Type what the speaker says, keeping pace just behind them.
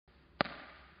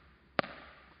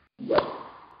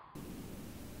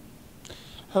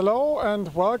Hello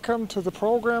and welcome to the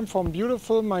program from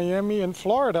beautiful Miami in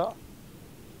Florida.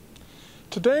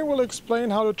 Today we'll explain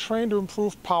how to train to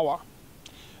improve power.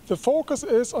 The focus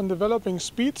is on developing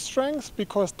speed strength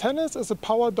because tennis is a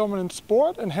power-dominant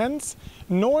sport and hence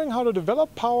knowing how to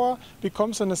develop power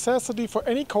becomes a necessity for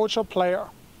any coach or player.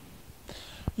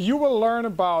 You will learn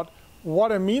about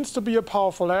what it means to be a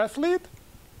powerful athlete,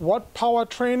 what power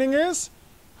training is,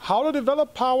 how to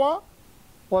develop power,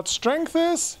 what strength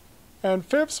is, and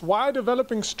fifth, why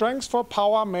developing strengths for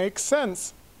power makes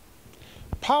sense.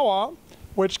 Power,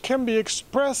 which can be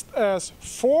expressed as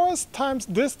force times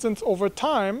distance over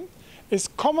time, is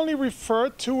commonly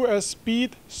referred to as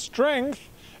speed strength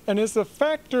and is the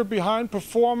factor behind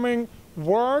performing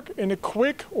work in a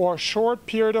quick or short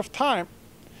period of time.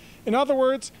 In other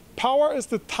words, power is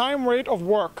the time rate of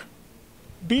work.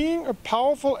 Being a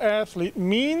powerful athlete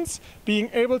means being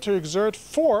able to exert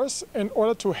force in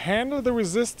order to handle the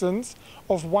resistance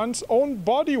of one's own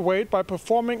body weight by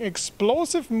performing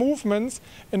explosive movements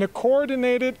in a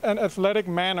coordinated and athletic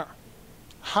manner.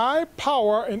 High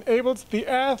power enables the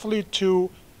athlete to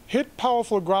hit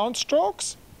powerful ground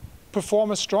strokes,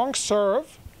 perform a strong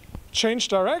serve, change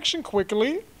direction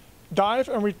quickly, dive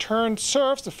and return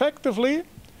serves effectively,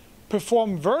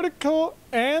 perform vertical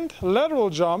and lateral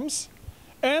jumps,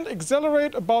 and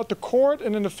accelerate about the court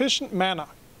in an efficient manner.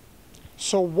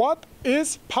 So what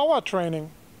is power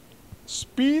training?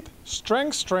 Speed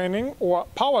strength training, or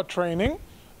power training,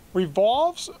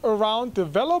 revolves around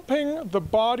developing the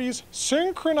body's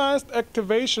synchronized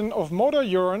activation of motor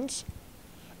neurons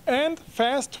and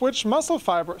fast twitch muscle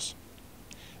fibers.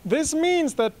 This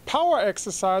means that power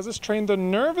exercises train the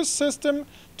nervous system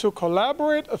to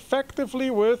collaborate effectively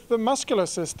with the muscular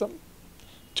system.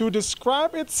 To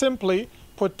describe it simply,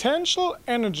 potential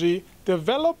energy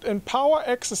developed in power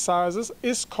exercises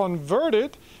is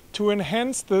converted to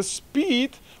enhance the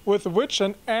speed with which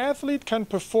an athlete can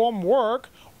perform work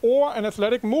or an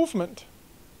athletic movement.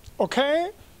 Okay,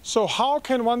 so how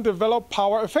can one develop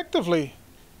power effectively?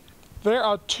 There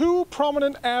are two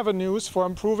prominent avenues for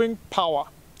improving power.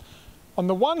 On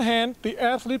the one hand, the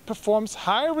athlete performs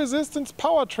high-resistance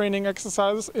power training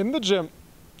exercises in the gym.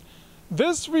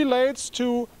 This relates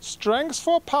to strengths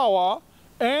for power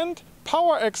and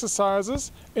power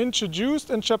exercises introduced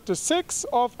in Chapter 6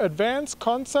 of Advanced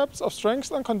Concepts of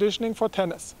Strength and Conditioning for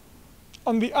Tennis.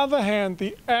 On the other hand,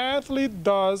 the athlete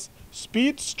does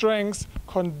speed strength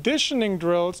conditioning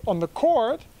drills on the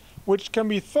court, which can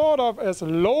be thought of as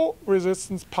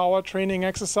low-resistance power training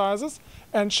exercises,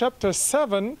 and Chapter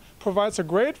 7 provides a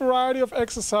great variety of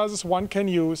exercises one can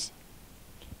use.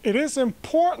 It is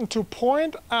important to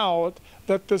point out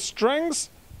that the strength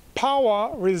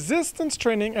power resistance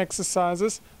training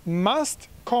exercises must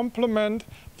complement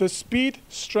the speed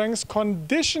strength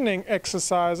conditioning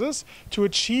exercises to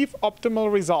achieve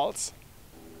optimal results.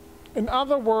 In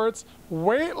other words,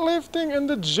 weightlifting in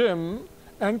the gym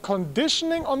and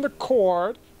conditioning on the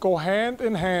court go hand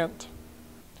in hand.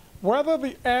 Whether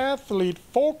the athlete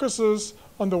focuses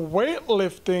on the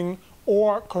weightlifting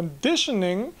or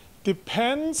conditioning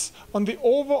depends on the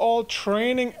overall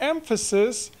training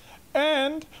emphasis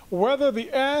and whether the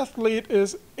athlete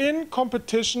is in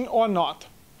competition or not.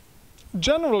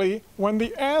 Generally, when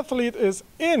the athlete is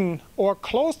in or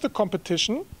close to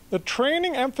competition, the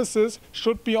training emphasis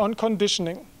should be on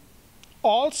conditioning.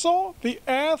 Also, the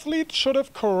athlete should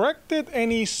have corrected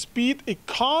any speed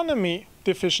economy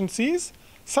deficiencies,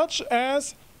 such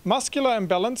as muscular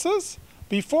imbalances,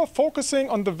 before focusing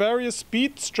on the various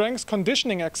speed strength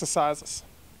conditioning exercises.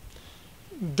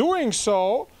 Doing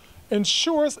so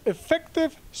ensures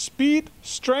effective speed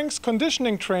strength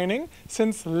conditioning training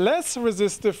since less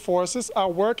resistive forces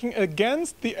are working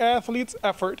against the athlete's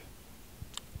effort.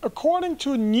 According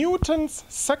to Newton's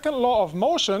second law of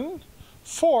motion,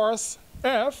 force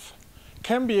F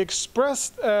can be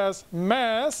expressed as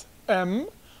mass m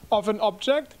of an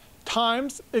object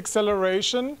times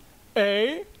acceleration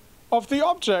a of the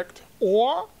object,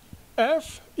 or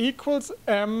F equals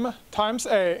m times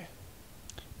a.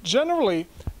 Generally,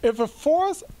 if a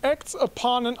force acts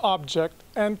upon an object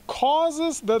and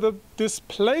causes the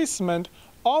displacement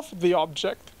of the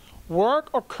object, work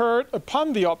occurred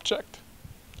upon the object.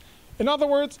 In other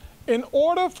words, in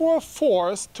order for a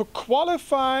force to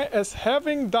qualify as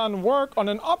having done work on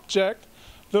an object,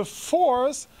 the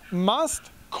force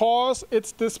must cause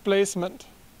its displacement.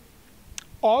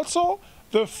 Also,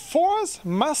 the force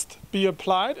must be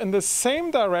applied in the same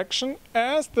direction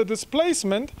as the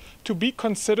displacement to be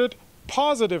considered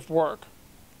positive work.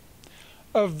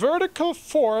 A vertical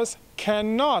force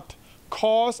cannot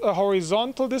cause a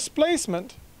horizontal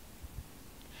displacement.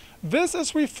 This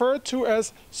is referred to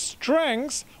as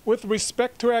strength with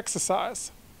respect to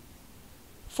exercise.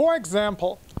 For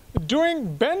example,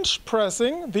 during bench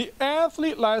pressing, the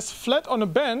athlete lies flat on a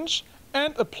bench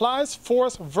and applies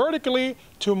force vertically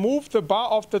to move the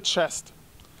bar off the chest.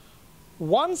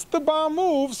 Once the bar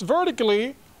moves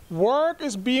vertically, work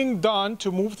is being done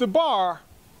to move the bar.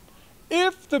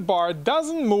 If the bar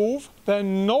doesn't move,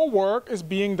 then no work is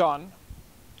being done.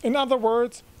 In other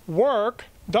words, work,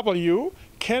 W,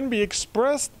 can be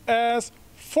expressed as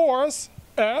force,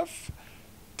 F,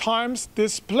 times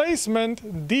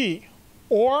displacement, D,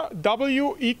 or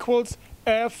W equals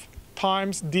F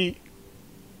times D.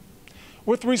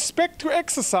 With respect to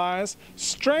exercise,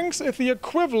 strength is the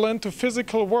equivalent to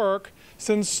physical work,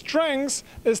 since strength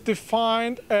is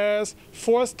defined as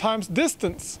force times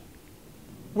distance.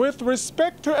 With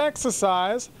respect to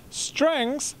exercise,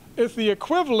 strength is the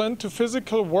equivalent to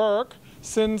physical work,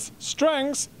 since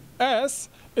strength, S,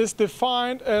 is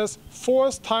defined as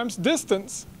force times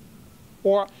distance,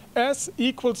 or S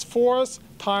equals force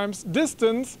times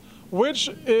distance, which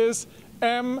is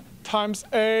M times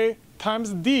A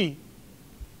times D.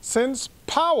 Since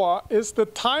power is the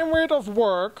time rate of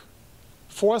work,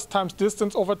 force times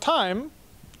distance over time,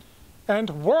 and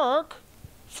work,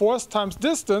 force times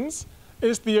distance,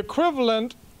 is the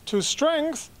equivalent to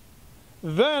strength,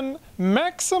 then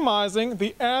maximizing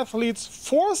the athlete's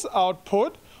force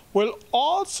output will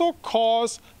also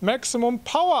cause maximum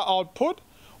power output,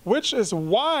 which is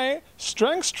why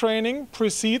strength training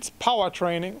precedes power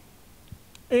training.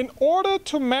 In order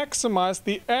to maximize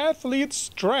the athlete's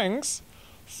strength,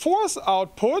 force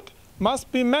output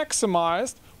must be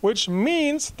maximized, which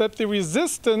means that the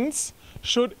resistance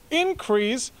should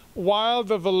increase while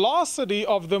the velocity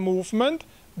of the movement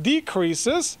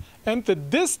decreases and the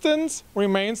distance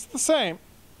remains the same.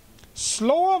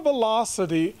 Slower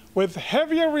velocity with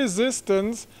heavier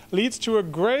resistance leads to a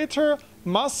greater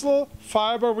muscle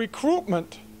fiber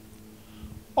recruitment.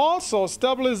 Also,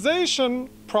 stabilization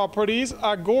properties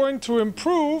are going to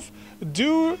improve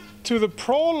due to the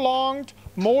prolonged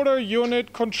motor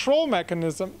unit control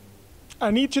mechanism.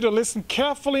 I need you to listen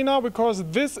carefully now because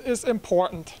this is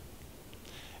important.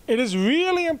 It is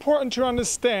really important to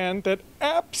understand that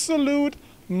absolute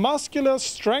muscular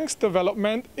strength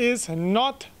development is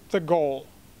not the goal.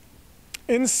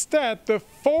 Instead, the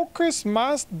focus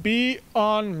must be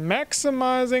on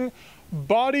maximizing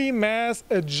body mass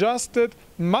adjusted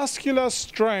muscular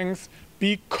strength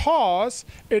because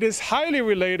it is highly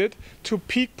related to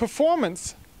peak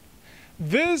performance.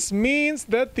 This means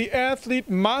that the athlete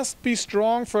must be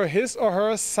strong for his or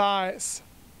her size.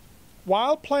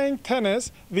 While playing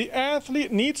tennis, the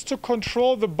athlete needs to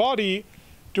control the body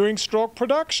during stroke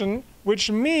production,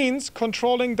 which means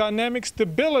controlling dynamic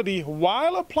stability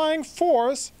while applying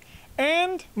force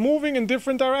and moving in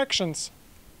different directions.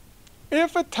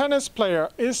 If a tennis player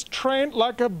is trained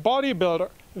like a bodybuilder,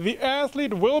 the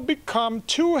athlete will become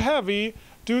too heavy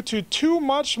due to too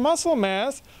much muscle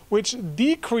mass, which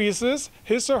decreases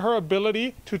his or her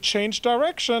ability to change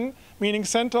direction, meaning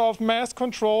center of mass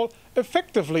control,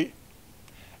 effectively.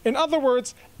 In other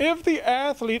words, if the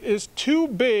athlete is too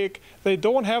big, they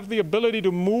don't have the ability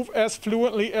to move as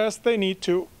fluently as they need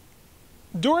to.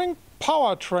 During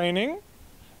power training,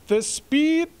 the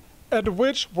speed at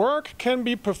which work can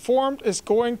be performed is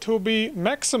going to be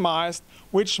maximized,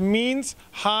 which means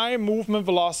high movement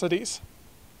velocities.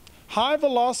 High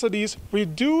velocities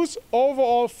reduce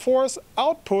overall force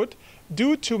output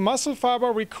due to muscle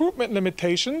fiber recruitment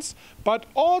limitations, but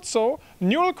also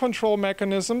neural control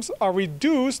mechanisms are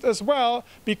reduced as well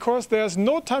because there's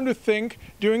no time to think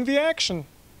during the action.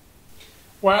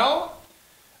 Well,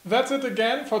 that's it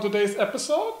again for today's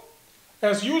episode.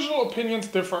 As usual, opinions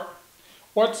differ.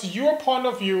 What's your point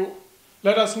of view?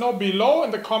 Let us know below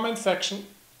in the comment section.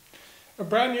 A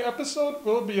brand new episode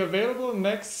will be available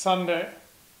next Sunday.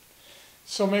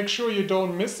 So make sure you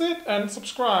don't miss it and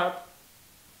subscribe.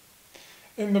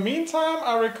 In the meantime,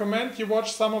 I recommend you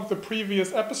watch some of the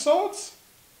previous episodes.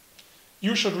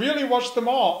 You should really watch them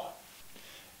all.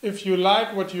 If you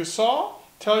like what you saw,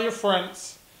 tell your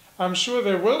friends. I'm sure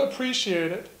they will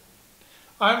appreciate it.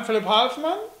 I'm Philipp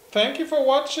Halfmann. Thank you for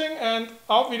watching and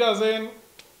auf Wiedersehen.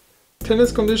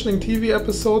 Tennis Conditioning TV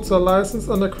episodes are licensed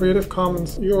under Creative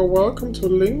Commons. You are welcome to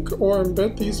link or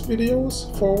embed these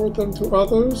videos, forward them to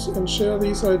others, and share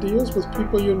these ideas with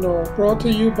people you know. Brought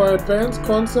to you by Advanced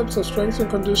Concepts of Strength and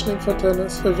Conditioning for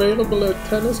Tennis. Available at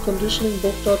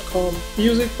tennisconditioningbook.com.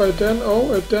 Music by Dan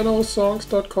O at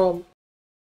danosongs.com.